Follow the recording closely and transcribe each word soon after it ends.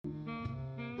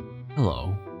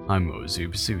Hello, I'm Mozu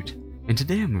Pursuit, and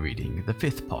today I'm reading the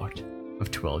fifth part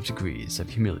of 12 Degrees of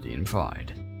Humility and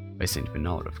Pride by Saint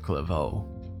Bernard of Clairvaux.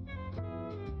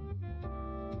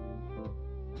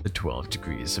 The 12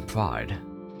 Degrees of Pride,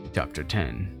 Chapter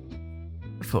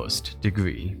 10. The first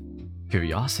degree,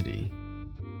 curiosity.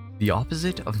 The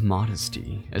opposite of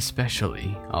modesty,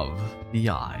 especially of the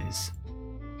eyes.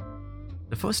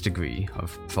 The first degree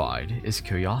of pride is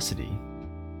curiosity.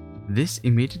 This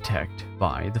you may detect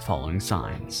by the following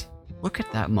signs. Look at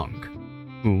that monk,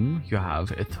 whom you have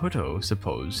hitherto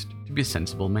supposed to be a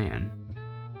sensible man,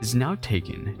 is now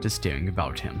taken to staring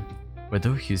about him,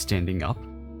 whether he is standing up,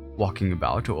 walking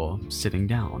about, or sitting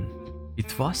down. He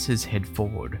thrusts his head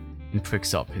forward and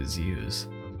pricks up his ears.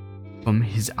 From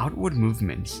his outward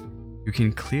movements, you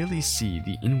can clearly see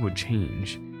the inward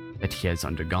change that he has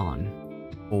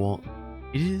undergone, for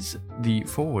it is the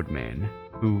forward man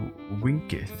who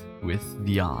winketh with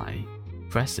the eye,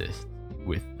 presseth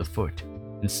with the foot,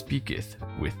 and speaketh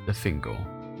with the finger.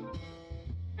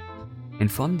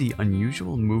 And from the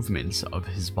unusual movements of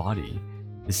his body,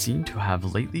 is seen to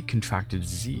have lately contracted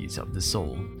disease of the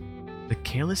soul, the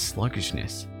careless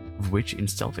sluggishness of which in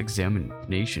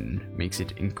self-examination makes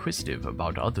it inquisitive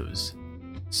about others.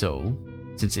 So,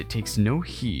 since it takes no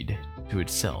heed to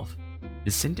itself, it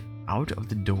is sent out of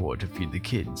the door to feed the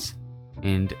kids.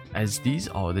 And as these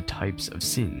are the types of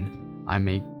sin, I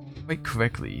may quite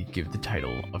correctly give the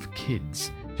title of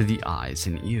kids to the eyes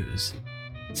and ears,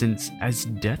 since as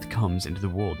death comes into the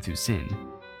world through sin,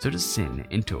 so does sin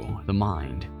enter the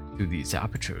mind through these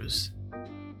apertures.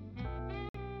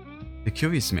 The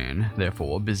curious man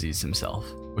therefore busies himself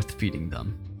with feeding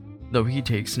them, though he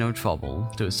takes no trouble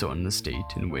to ascertain the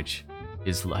state in which he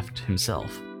is left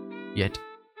himself. Yet,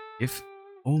 if,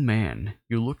 O man,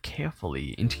 you look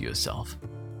carefully into yourself,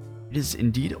 it is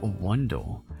indeed a wonder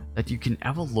that you can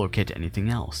ever look at anything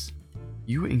else.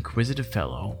 You inquisitive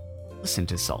fellow, listen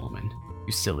to Solomon,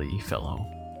 you silly fellow.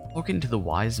 Hearken to the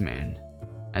wise man,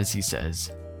 as he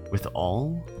says, with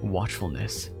all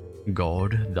watchfulness,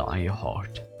 guard thy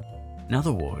heart. In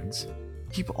other words,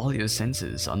 keep all your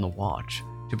senses on the watch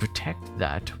to protect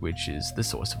that which is the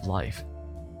source of life.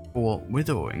 For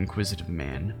whither, inquisitive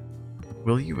man,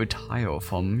 will you retire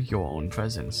from your own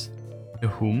presence? To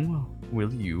whom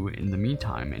will you in the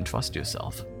meantime entrust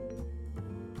yourself?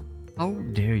 How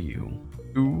dare you,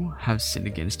 who have sinned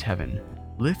against heaven,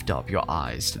 lift up your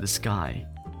eyes to the sky?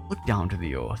 Look down to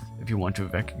the earth if you want to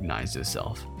recognize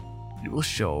yourself. It will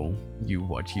show you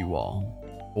what you are.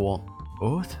 For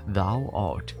earth thou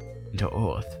art, and to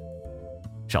earth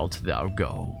shalt thou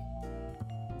go.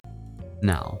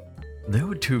 Now, there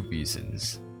are two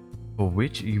reasons for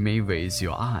which you may raise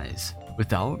your eyes,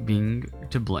 without being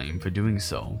to blame for doing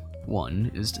so. One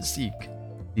is to seek,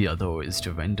 the other is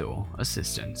to render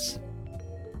assistance.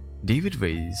 David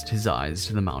raised his eyes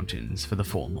to the mountains for the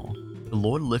former. The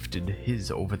Lord lifted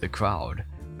his over the crowd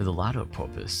for the latter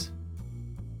purpose.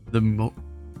 The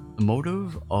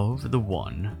motive of the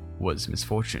one was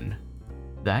misfortune,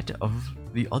 that of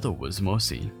the other was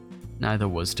mercy. Neither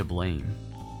was to blame.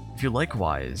 If you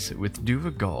likewise, with due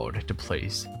regard to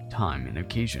place, time, and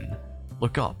occasion,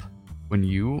 look up when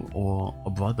you or a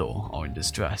brother are in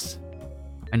distress,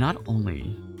 I not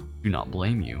only do not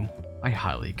blame you, I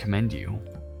highly commend you.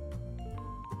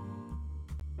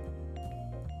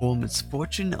 For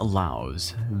misfortune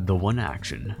allows the one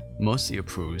action, mercy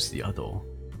approves the other,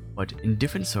 but in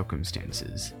different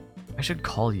circumstances. I should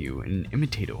call you an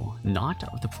imitator, not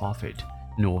of the prophet,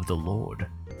 nor of the Lord,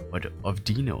 but of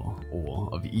Dinah or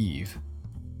of Eve.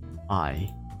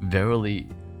 Aye, verily,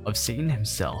 of Satan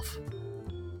himself.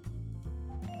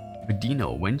 For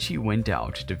Dinah, when she went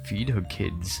out to feed her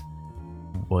kids,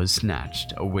 was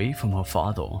snatched away from her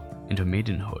father, and her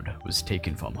maidenhood was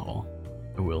taken from her.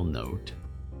 I will note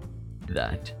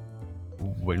that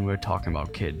when we're talking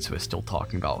about kids, we're still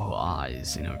talking about her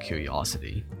eyes and her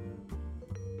curiosity.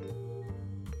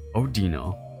 O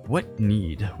Dinah, what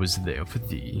need was there for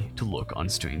thee to look on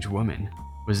strange women?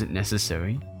 Was it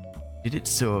necessary? Did it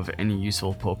serve any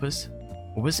useful purpose?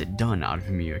 Or was it done out of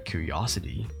mere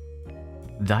curiosity?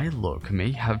 Thy look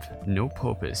may have no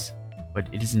purpose,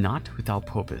 but it is not without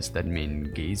purpose that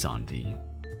men gaze on thee.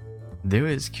 There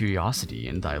is curiosity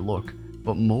in thy look,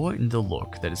 but more in the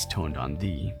look that is turned on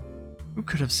thee. Who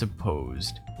could have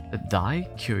supposed that thy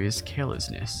curious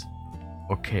carelessness,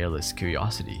 or careless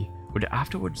curiosity, would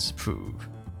afterwards prove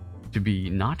to be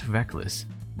not reckless,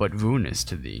 but ruinous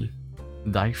to thee,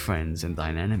 thy friends, and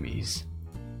thine enemies?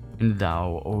 And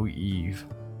thou, O Eve,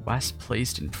 wast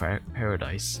placed in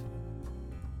paradise,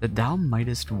 that thou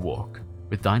mightest walk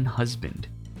with thine husband,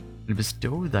 and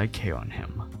bestow thy care on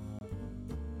him.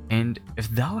 And if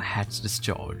thou hadst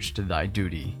discharged thy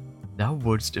duty, thou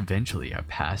wouldst eventually have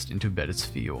passed into better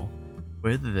sphere,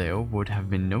 where there would have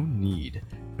been no need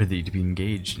for thee to be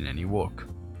engaged in any work,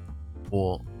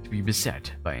 or to be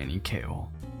beset by any care.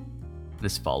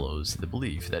 This follows the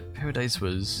belief that paradise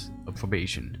was a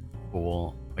probation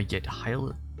for a yet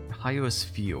higher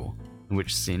sphere in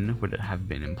which sin would have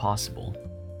been impossible.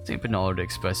 St. Bernard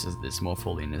expresses this more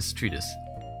fully in his treatise,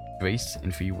 Grace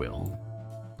and Free Will.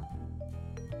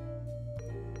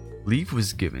 Leave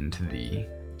was given to thee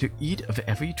to eat of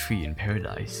every tree in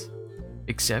paradise,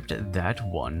 except that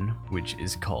one which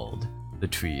is called the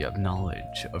tree of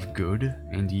knowledge of good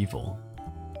and evil.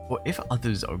 For if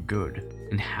others are good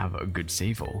and have a good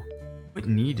savour, what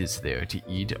need is there to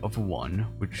eat of one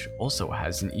which also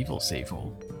has an evil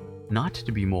savour? Not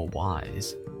to be more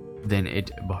wise than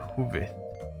it behoveth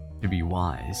to be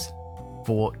wise.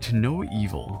 For to know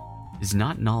evil is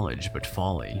not knowledge but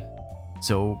folly.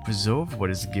 So preserve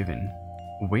what is given,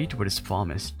 wait what is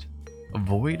promised,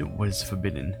 avoid what is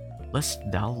forbidden, lest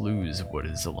thou lose what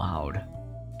is allowed.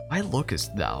 Why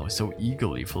lookest thou so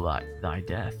eagerly for thy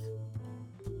death?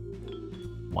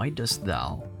 Why dost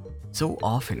thou so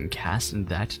often cast in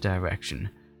that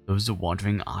direction those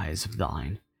wandering eyes of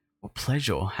thine? What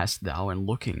pleasure hast thou in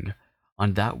looking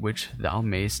on that which thou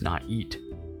mayest not eat?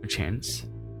 Perchance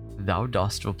thou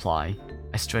dost reply,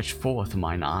 I stretch forth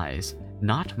mine eyes,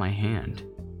 not my hand.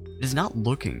 It is not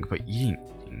looking but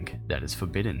eating that is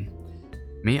forbidden.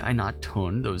 May I not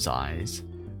turn those eyes,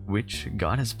 which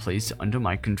God has placed under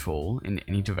my control, in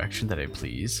any direction that I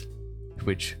please? To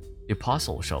which the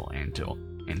apostle shall answer,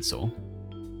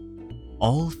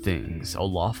 all things are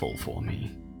lawful for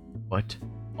me, but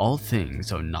all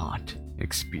things are not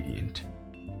expedient.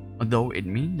 Although it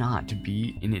may not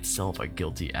be in itself a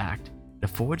guilty act, it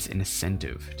affords an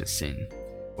incentive to sin.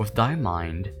 If thy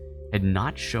mind had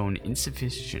not shown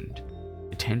insufficient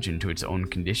attention to its own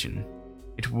condition,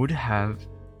 it would have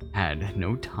had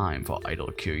no time for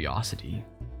idle curiosity.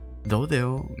 Though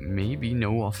there may be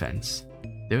no offense,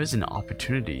 there is an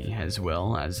opportunity as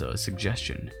well as a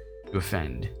suggestion to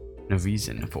offend and a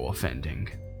reason for offending.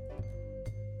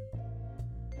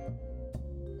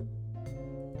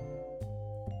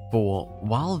 For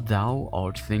while thou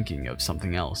art thinking of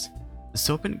something else, the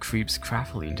serpent creeps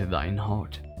craftily into thine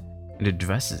heart, and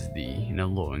addresses thee in a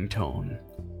luring tone.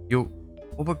 He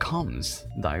overcomes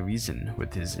thy reason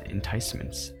with his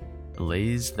enticements,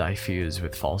 allays thy fears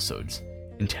with falsehoods,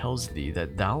 and tells thee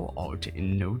that thou art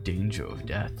in no danger of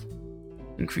death,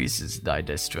 increases thy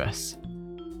distress.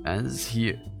 As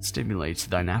he stimulates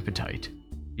thine appetite,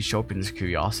 he sharpens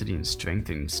curiosity and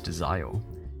strengthens desire.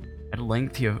 At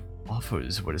length he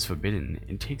offers what is forbidden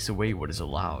and takes away what is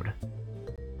allowed.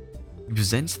 He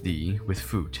presents thee with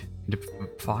fruit and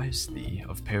deprives thee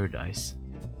of paradise.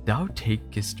 Thou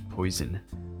takest poison,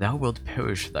 thou wilt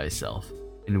perish thyself,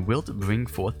 and wilt bring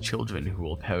forth children who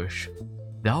will perish.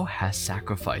 Thou hast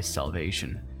sacrificed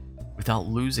salvation, without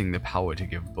losing the power to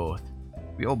give birth.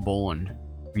 We are born,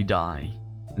 we die,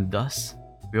 and thus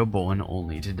we are born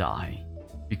only to die,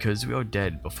 because we are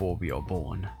dead before we are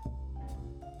born.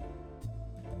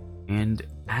 And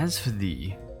as for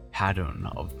thee, pattern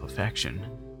of perfection,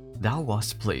 thou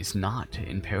wast placed not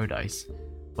in paradise,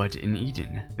 but in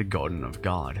Eden, the garden of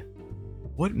God.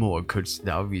 What more couldst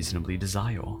thou reasonably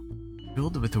desire?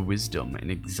 Filled with wisdom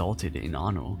and exalted in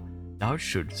honor, thou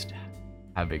shouldst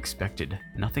have expected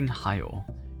nothing higher,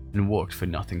 and worked for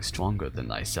nothing stronger than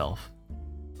thyself.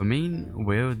 Remain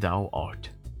where thou art,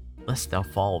 lest thou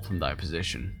fall from thy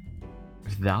position.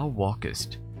 If thou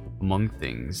walkest among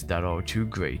things that are too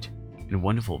great and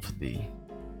wonderful for thee,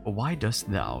 or why dost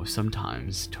thou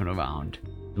sometimes turn around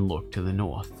and look to the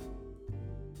north?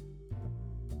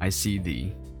 I see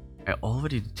thee, I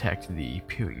already detect thee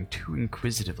peering too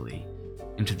inquisitively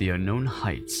into the unknown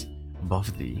heights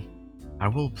above thee. I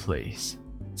will place,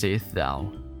 sayest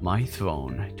thou, my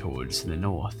throne towards the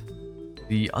north.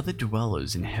 The other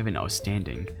dwellers in heaven are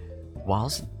standing,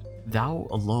 whilst thou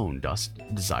alone dost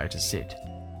desire to sit,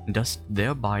 and dost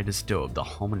thereby disturb the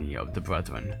harmony of the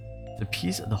brethren, the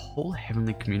peace of the whole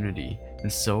heavenly community,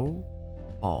 and so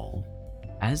all,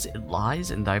 as it lies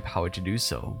in thy power to do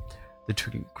so, the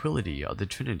tranquility of the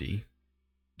Trinity.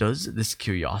 Does this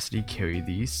curiosity carry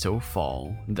thee so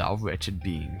far, thou wretched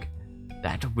being,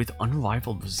 that with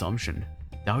unrivaled presumption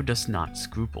thou dost not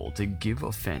scruple to give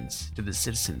offense to the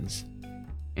citizens,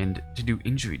 and to do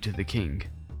injury to the king?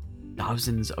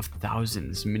 Thousands of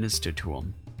thousands minister to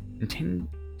him, and 10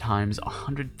 times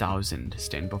 100,000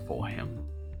 stand before him,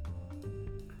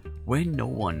 where no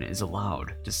one is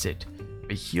allowed to sit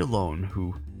but he alone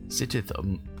who sitteth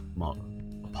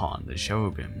upon the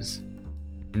cherubims.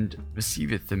 and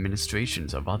receiveth the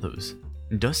ministrations of others.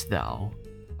 And dost thou,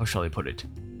 how shall I put it,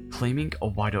 claiming a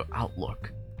wider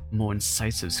outlook, more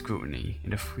incisive scrutiny,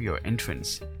 and a freer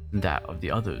entrance than that of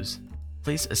the others,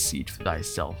 place a seat for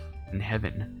thyself in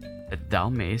heaven, that thou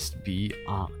mayest be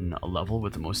on a level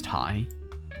with the Most High?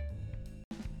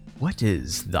 What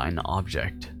is thine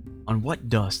object? On what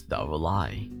dost thou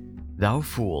rely? Thou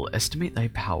fool, estimate thy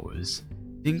powers.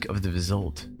 Think of the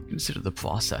result. Consider the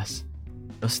process.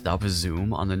 Dost thou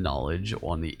presume on the knowledge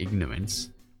or on the ignorance,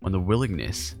 on the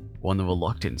willingness or on the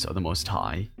reluctance of the Most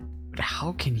High? But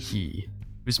how can he,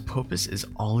 whose purpose is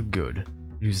all good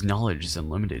and whose knowledge is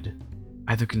unlimited,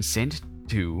 either consent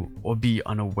to or be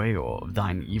unaware of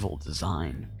thine evil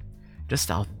design? Dost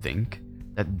thou think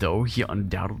that though he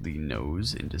undoubtedly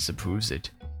knows and disapproves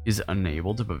it, he is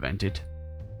unable to prevent it?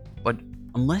 But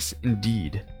unless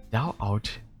indeed thou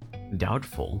art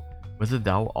doubtful whether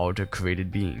thou art a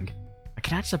created being, I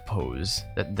cannot suppose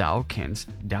that thou canst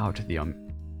doubt the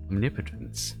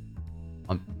omnipotence,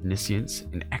 omniscience,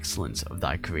 and excellence of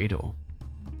thy Creator,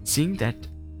 seeing that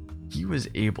he was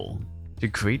able to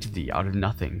create thee out of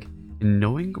nothing, and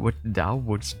knowing what thou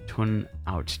wouldst turn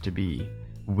out to be,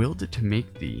 willed to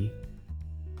make thee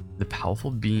the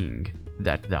powerful being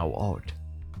that thou art.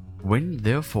 When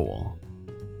therefore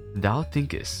thou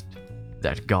thinkest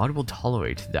that God will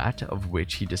tolerate that of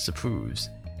which he disapproves,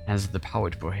 has the power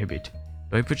to prohibit,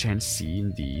 do I perchance see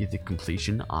in thee the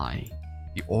completion, aye,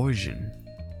 the origin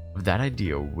of that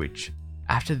idea which,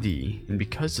 after thee and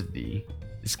because of thee,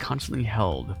 is constantly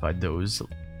held by those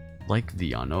like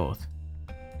thee on earth,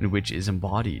 and which is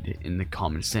embodied in the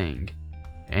common saying,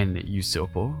 an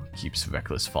usurper keeps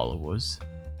reckless followers?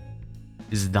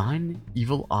 Is thine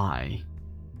evil eye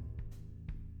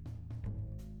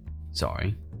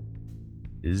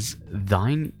Is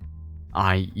thine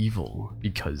eye evil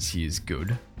because he is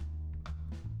good?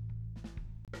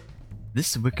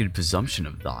 This wicked presumption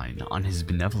of thine on his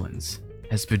benevolence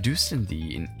has produced in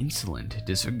thee an insolent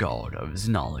disregard of his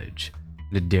knowledge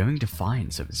and a daring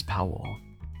defiance of his power.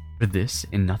 For this,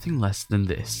 and nothing less than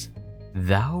this,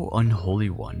 thou unholy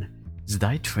one, is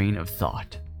thy train of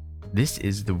thought. This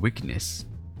is the wickedness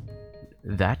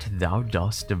that thou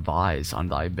dost devise on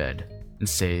thy bed, and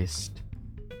sayest,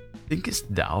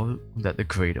 thinkest thou that the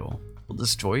Creator will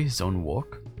destroy his own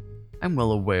work? I am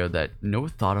well aware that no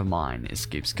thought of mine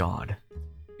escapes God,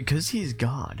 because he is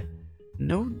God.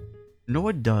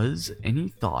 Nor does any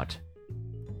thought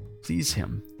please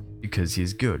him, because he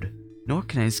is good. Nor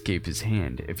can I escape his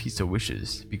hand if he so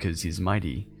wishes, because he is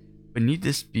mighty. But need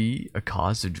this be a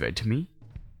cause of dread to me?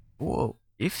 Or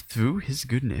if through his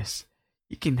goodness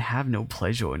he can have no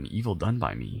pleasure in evil done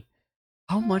by me,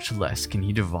 how much less can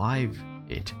he derive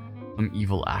it from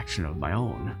evil action of my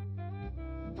own?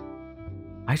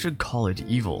 I should call it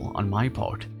evil on my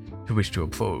part to wish to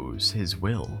oppose his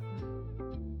will,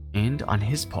 and on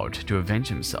his part to avenge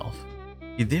himself.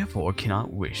 He therefore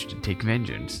cannot wish to take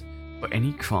vengeance for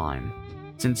any crime,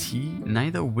 since he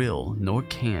neither will nor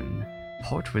can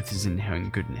part with his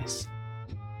inherent goodness.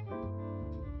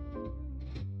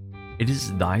 It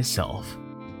is thyself,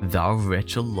 thou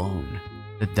wretch alone,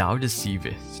 that thou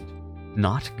deceivest,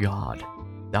 not God.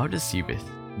 Thou deceivest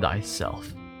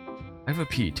thyself. I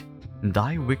repeat,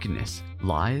 thy wickedness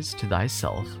lies to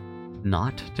thyself,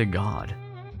 not to God.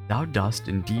 Thou dost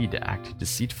indeed act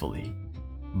deceitfully,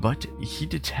 but he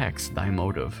detects thy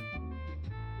motive.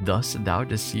 Thus thou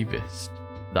deceivest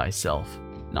thyself,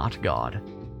 not God.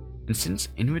 And since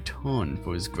in return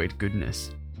for his great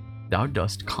goodness, thou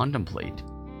dost contemplate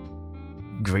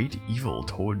great evil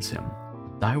towards him,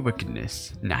 thy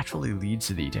wickedness naturally leads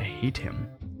thee to hate him.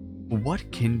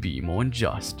 What can be more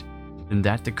unjust than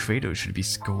that the Creator should be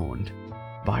scorned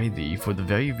by thee for the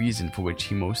very reason for which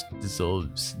he most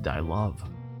deserves thy love?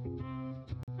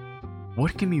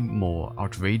 What can be more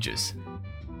outrageous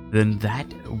than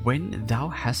that when thou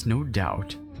hast no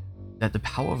doubt that the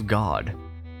power of God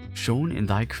shown in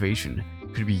thy creation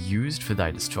could be used for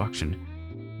thy destruction,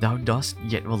 thou dost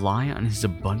yet rely on his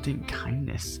abundant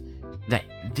kindness, that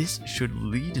this should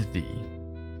lead thee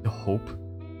to hope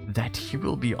that he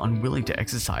will be unwilling to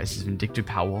exercise his vindictive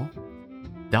power?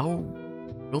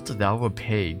 Wilt thou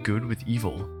repay good with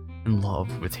evil, and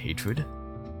love with hatred?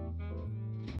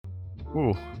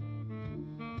 Ooh.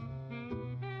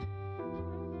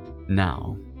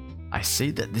 Now, I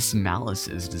say that this malice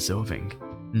is deserving,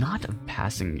 not of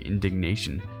passing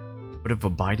indignation, but of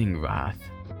abiding wrath.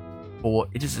 For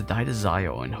it is thy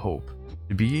desire and hope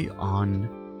to be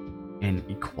on an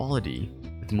equality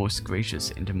with the most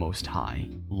gracious and most high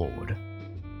Lord.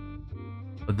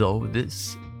 Though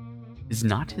this is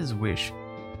not his wish,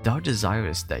 thou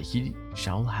desirest that he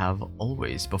shall have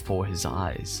always before his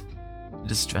eyes the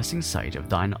distressing sight of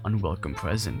thine unwelcome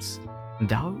presence, and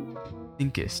thou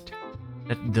thinkest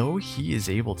that though he is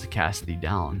able to cast thee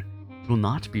down, he will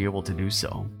not be able to do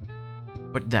so,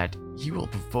 but that he will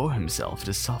prefer himself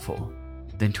to suffer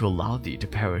than to allow thee to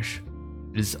perish.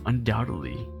 It is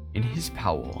undoubtedly in his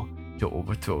power to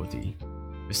overthrow thee,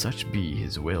 if such be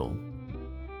his will.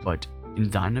 But in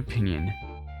thine opinion,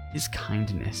 his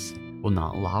kindness will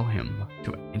not allow him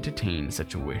to entertain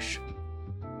such a wish.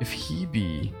 If he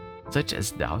be such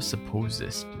as thou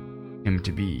supposest him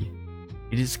to be,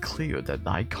 it is clear that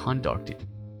thy conduct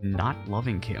in not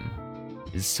loving him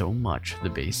is so much the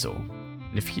baser.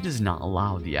 And if he does not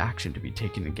allow the action to be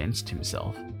taken against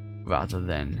himself, rather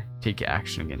than take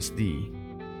action against thee,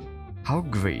 how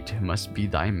great must be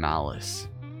thy malice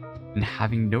in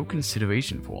having no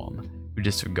consideration for him who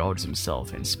disregards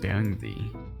himself in sparing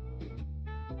thee.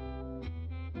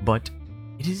 But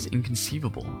it is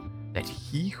inconceivable that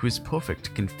he who is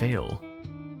perfect can fail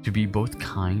to be both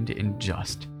kind and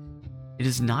just. It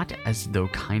is not as though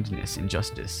kindness and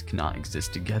justice cannot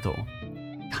exist together.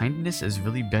 Kindness is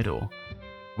really better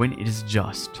when it is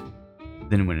just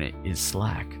than when it is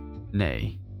slack.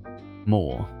 Nay,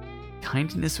 more,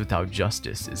 kindness without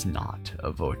justice is not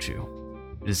a virtue.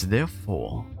 It is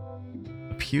therefore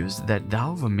appears that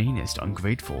thou remainest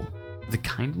ungrateful for the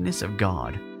kindness of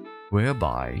God,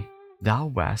 whereby thou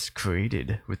wast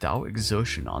created without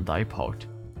exertion on thy part.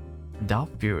 Thou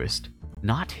fearest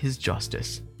not his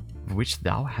justice, of which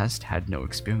thou hast had no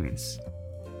experience,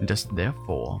 and dost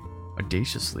therefore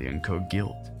audaciously incur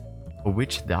guilt, for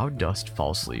which thou dost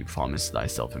falsely promise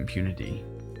thyself impunity.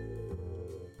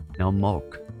 Now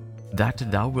mark,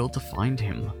 that thou wilt find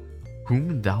him,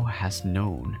 whom thou hast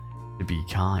known to be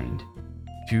kind,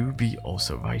 to be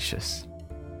also righteous,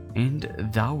 and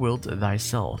thou wilt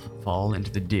thyself fall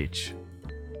into the ditch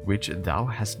which thou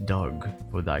hast dug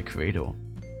for thy Creator.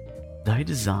 Thy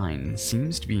design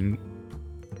seems to be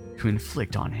to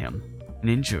inflict on him an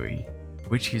injury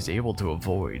which he is able to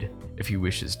avoid if he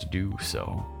wishes to do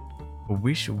so, a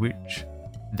wish which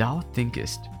thou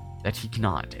thinkest that he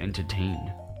cannot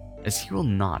entertain, as he will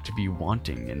not be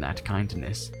wanting in that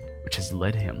kindness which has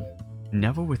led him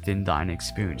never within thine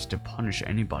experience to punish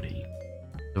anybody.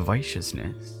 The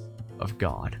righteousness of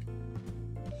God.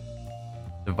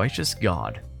 The righteous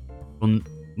God will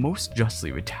most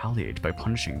justly retaliate by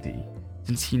punishing thee,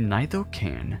 since he neither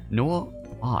can nor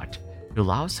ought to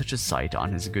allow such a sight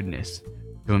on his goodness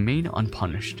to remain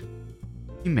unpunished.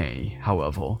 He may,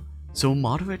 however, so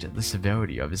moderate the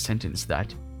severity of his sentence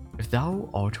that, if thou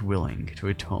art willing to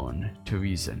return to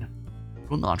reason, he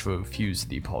will not refuse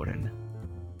thee pardon.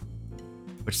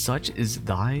 But such is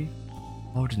thy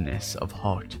hardness of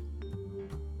heart.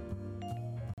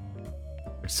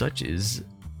 But such is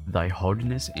thy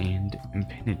hardness and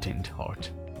impenitent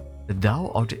heart, that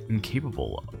thou art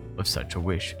incapable of such a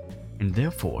wish, and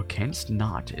therefore canst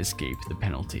not escape the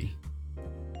penalty.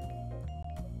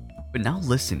 But now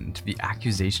listen to the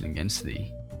accusation against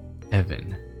thee.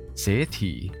 Heaven, saith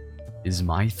he, is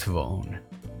my throne,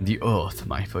 and the earth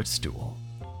my footstool.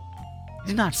 He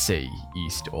did not say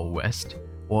east or west,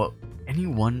 or any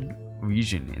one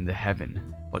region in the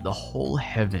heaven, but the whole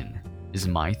heaven is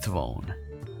my throne.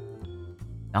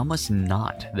 Thou must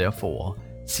not, therefore,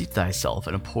 seat thyself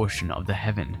in a portion of the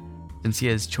heaven, since he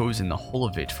has chosen the whole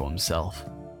of it for himself.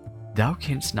 Thou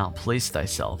canst not place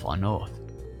thyself on earth,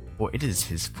 for it is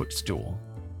his footstool.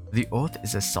 The earth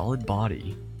is a solid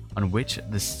body, on which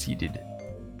is seated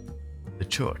the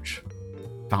church,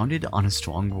 founded on a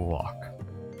strong rock.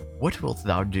 What wilt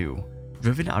thou do,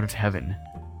 driven out of heaven?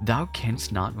 Thou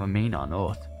canst not remain on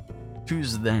earth.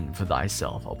 Choose then for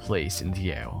thyself a place in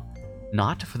the air,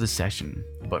 not for the session,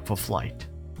 but for flight,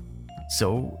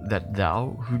 so that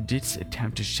thou who didst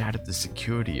attempt to shatter the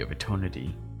security of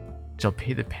eternity shall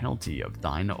pay the penalty of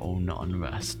thine own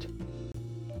unrest.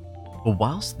 For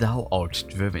whilst thou art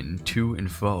driven to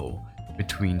and fro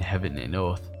between heaven and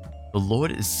earth, the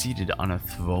Lord is seated on a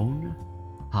throne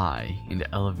high and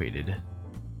elevated,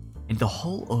 and the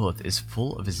whole earth is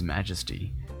full of his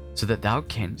majesty, so that thou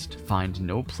canst find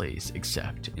no place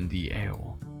except in the air.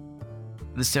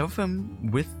 The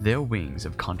seraphim with their wings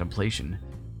of contemplation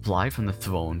fly from the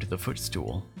throne to the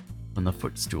footstool, from the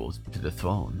footstool to the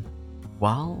throne,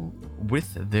 while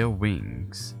with their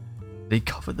wings they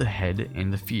cover the head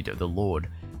and the feet of the Lord,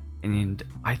 and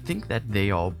I think that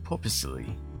they are purposely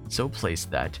so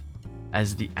placed that,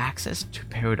 as the access to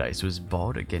paradise was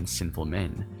barred against sinful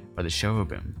men by the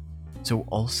cherubim, so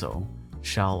also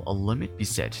shall a limit be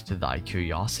set to thy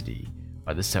curiosity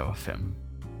by the seraphim.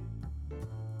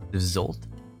 The result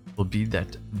will be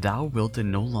that thou wilt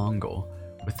no longer,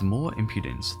 with more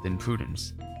impudence than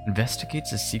prudence, investigate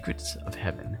the secrets of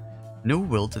heaven, nor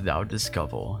wilt thou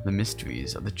discover the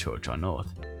mysteries of the church on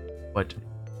earth, but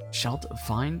shalt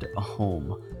find a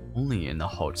home only in the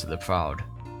hearts of the proud,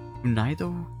 who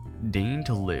neither deign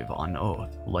to live on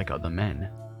earth like other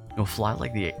men, nor fly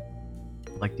like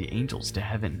the angels to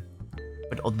heaven.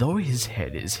 But although his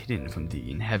head is hidden from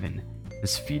thee in heaven,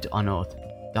 his feet on earth,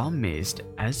 thou mayest,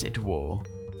 as it were,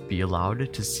 be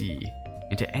allowed to see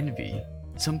and to envy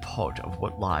some part of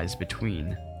what lies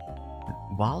between.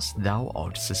 Whilst thou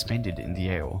art suspended in the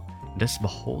air, and dost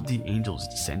behold the angels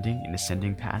descending and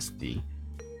ascending past thee,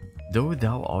 though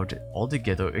thou art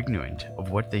altogether ignorant of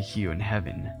what they hear in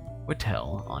heaven or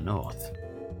tell on earth.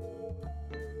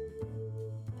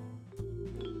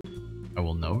 I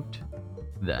will note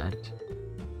that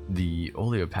the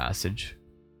earlier passage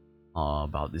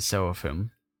about the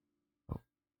seraphim,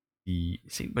 the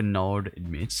Saint Bernard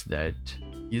admits that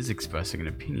he is expressing an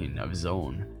opinion of his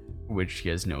own, for which he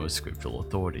has no scriptural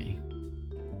authority.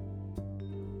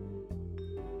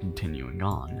 Continuing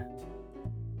on.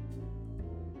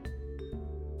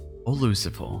 O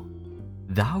Lucifer,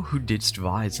 thou who didst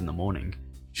rise in the morning,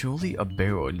 surely a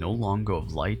bearer no longer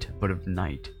of light but of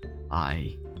night,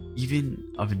 aye, even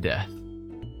of death.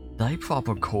 Thy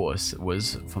proper course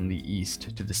was from the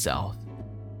east to the south,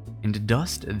 and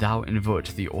dost thou invert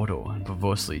the order and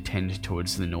perversely tend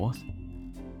towards the north?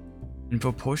 In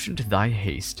proportion to thy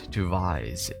haste to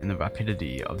rise and the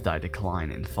rapidity of thy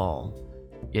decline and fall,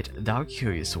 yet thou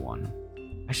curious one,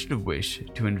 I should wish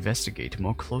to investigate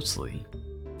more closely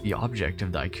the object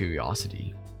of thy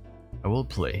curiosity. I will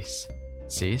place,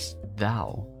 sayest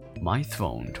thou, my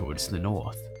throne towards the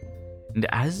north, and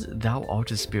as thou art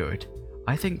a spirit,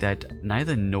 I think that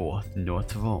neither north nor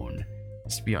throne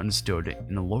is to be understood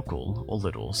in a local or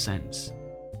literal sense.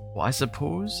 For I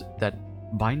suppose that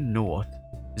by north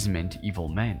is meant evil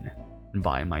men, and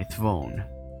by my throne,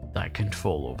 thy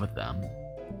control over them.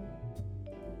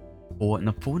 For in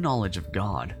the foreknowledge of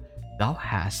God, thou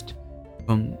hast,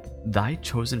 from thy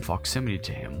chosen proximity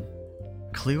to him,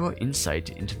 clearer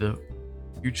insight into the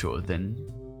future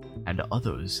than had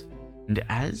others, and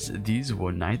as these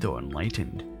were neither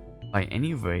enlightened by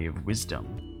any ray of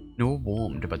wisdom, nor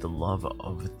warmed by the love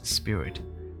of the Spirit,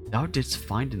 thou didst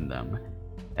find in them,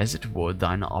 as it were,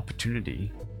 thine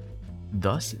opportunity.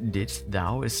 Thus didst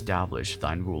thou establish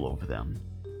thine rule over them,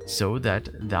 so that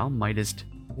thou mightest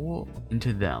pour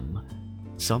into them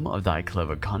some of thy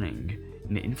clever cunning,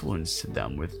 and influence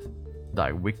them with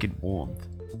thy wicked warmth,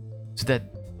 so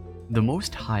that the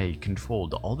Most High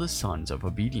controlled all the sons of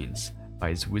obedience by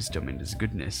his wisdom and his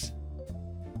goodness.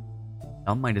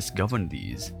 Thou mightest govern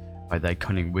these by thy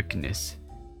cunning wickedness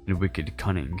and wicked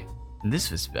cunning. In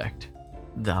this respect,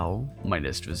 thou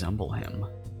mightest resemble him.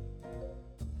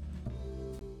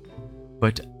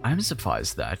 But I am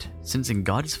surprised that, since in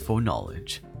God's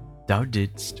foreknowledge thou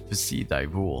didst foresee thy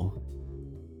rule,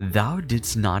 thou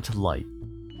didst not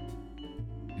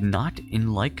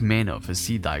in like manner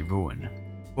foresee thy ruin.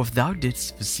 For if thou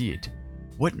didst foresee it,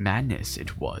 what madness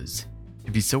it was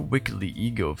to be so wickedly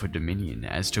eager for dominion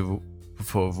as to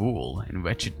prefer rule and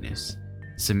wretchedness,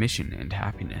 submission and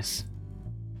happiness.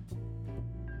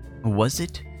 Was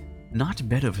it not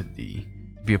better for thee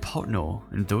to be a partner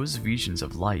in those regions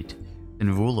of light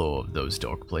than ruler of those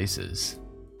dark places?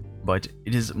 But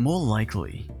it is more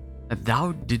likely that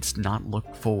thou didst not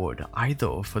look forward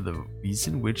either for the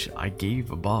reason which I gave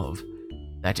above,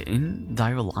 that in thy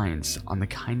reliance on the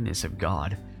kindness of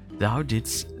God thou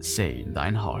didst say in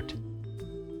thine heart,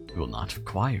 "We will not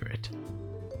require it,"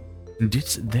 and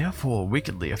didst therefore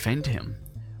wickedly offend him,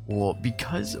 or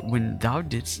because when thou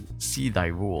didst see thy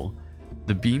rule,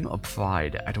 the beam of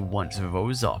pride at once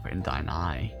rose up in thine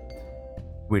eye,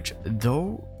 which,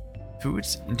 though through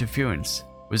its interference,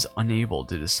 was unable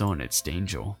to discern its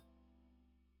danger.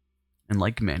 In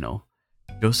like manner,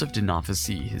 Joseph did not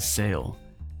foresee his sale,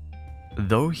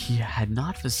 though he had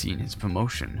not foreseen his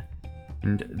promotion,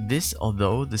 and this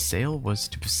although the sale was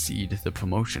to precede the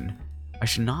promotion. I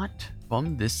should not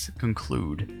from this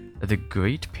conclude that the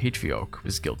great patriarch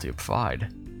was guilty of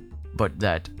pride, but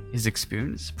that his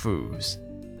experience proves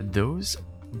that those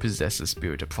who possess the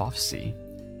spirit of prophecy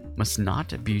must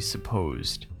not be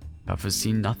supposed to have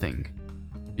foreseen nothing,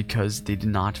 because they did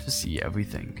not foresee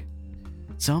everything.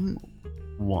 Some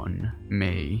one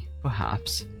may,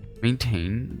 perhaps,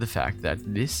 maintain the fact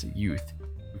that this youth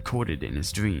recorded in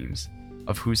his dreams,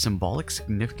 of whose symbolic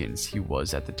significance he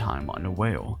was at the time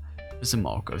unaware, was a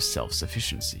mark of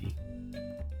self-sufficiency.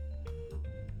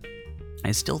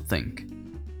 I still think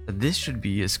that this should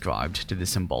be ascribed to the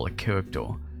symbolic character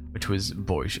which was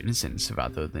boyish innocence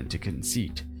rather than to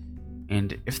conceit,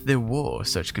 and if there were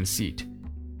such conceit,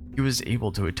 he was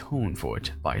able to atone for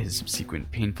it by his subsequent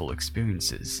painful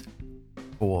experiences.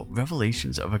 For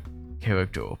revelations of a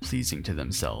character pleasing to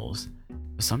themselves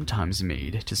were sometimes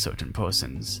made to certain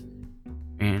persons,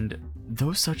 and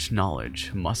though such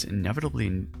knowledge must inevitably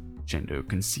engender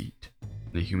conceit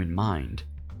in the human mind,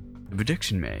 the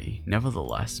prediction may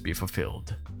nevertheless be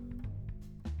fulfilled,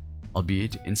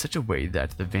 albeit in such a way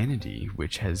that the vanity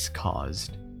which has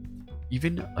caused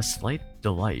even a slight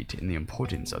delight in the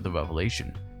importance of the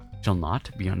revelation shall not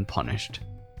be unpunished.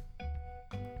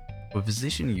 A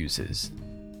physician uses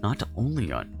not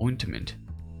only an ointment,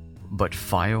 but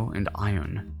fire and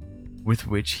iron, with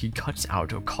which he cuts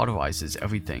out or cauterizes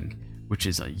everything which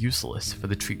is useless for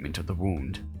the treatment of the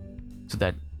wound, so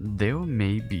that there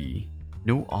may be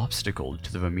no obstacle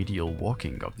to the remedial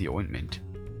working of the ointment.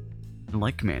 In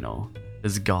like manner,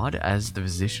 does God as the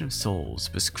physician of souls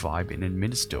prescribe and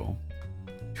administer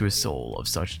to a soul of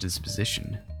such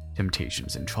disposition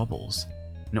temptations and troubles,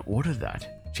 in order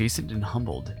that, chastened and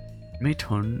humbled, it may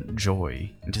turn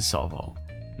joy into sorrow,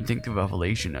 and think the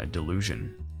revelation a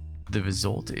delusion. The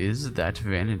result is that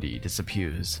vanity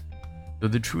disappears, though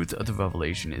the truth of the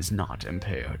revelation is not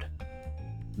impaired.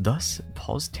 Thus,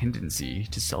 Paul's tendency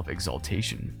to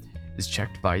self-exaltation is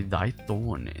checked by thy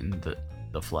thorn in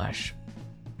the flesh,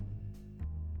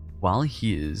 while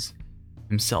he is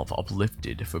himself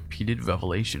uplifted for repeated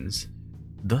revelations.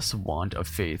 Thus want of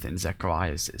faith in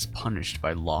Zacharias is punished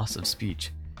by loss of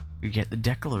speech, yet the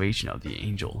declaration of the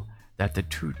angel that the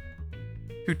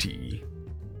tutii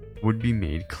would be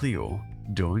made clear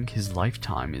during his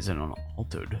lifetime is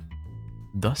unaltered.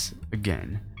 Thus,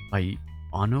 again, by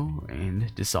honor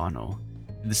and dishonor,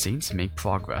 the saints make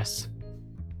progress,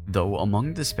 though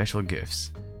among the special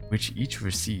gifts which each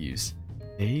receives,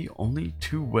 they only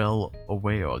too well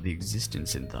aware of the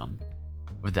existence in them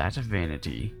of that of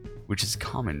vanity which is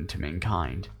common to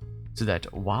mankind, so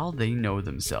that while they know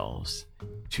themselves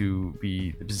to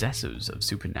be the possessors of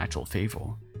supernatural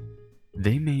favor,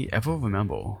 they may ever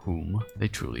remember whom they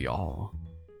truly are.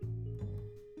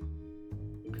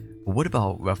 But what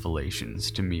about revelations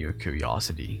to mere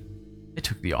curiosity? I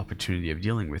took the opportunity of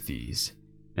dealing with these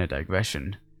in a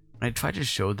digression when I tried to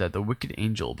show that the wicked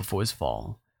angel before his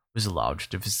fall was allowed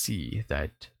to foresee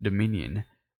that dominion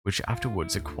which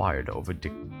afterwards acquired over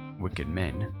wicked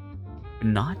men, but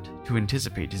not to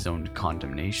anticipate his own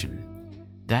condemnation.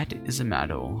 That is a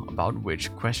matter about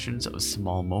which questions of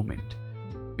small moment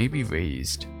may be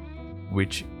raised,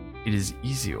 which it is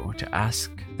easier to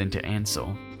ask than to answer,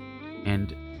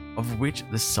 and of which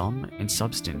the sum and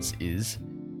substance is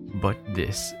but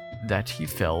this, that he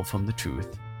fell from the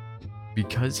truth,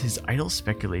 because his idle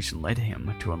speculation led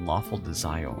him to unlawful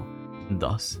desire, and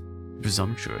thus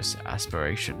presumptuous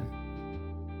aspiration.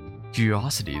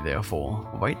 Curiosity, therefore,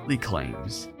 rightly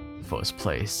claims the first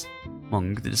place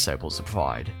among the disciples of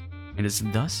pride, and is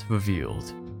thus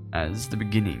revealed as the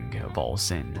beginning of all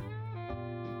sin.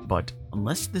 But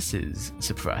unless this is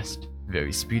suppressed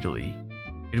very speedily,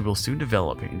 it will soon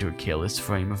develop into a careless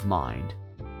frame of mind,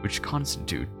 which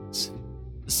constitutes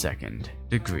the second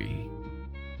degree.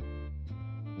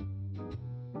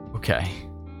 Okay.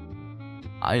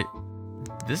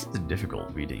 This is a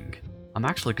difficult reading. I'm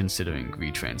actually considering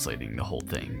retranslating the whole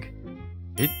thing.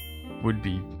 It would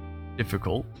be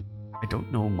difficult. I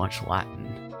don't know much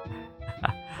Latin.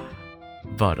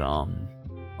 But,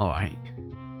 alright.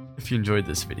 If you enjoyed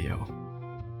this video,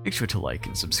 make sure to like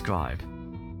and subscribe.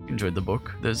 If you enjoyed the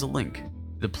book, there's a link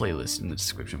to the playlist in the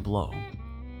description below.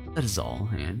 That is all,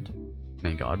 and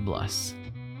may God bless.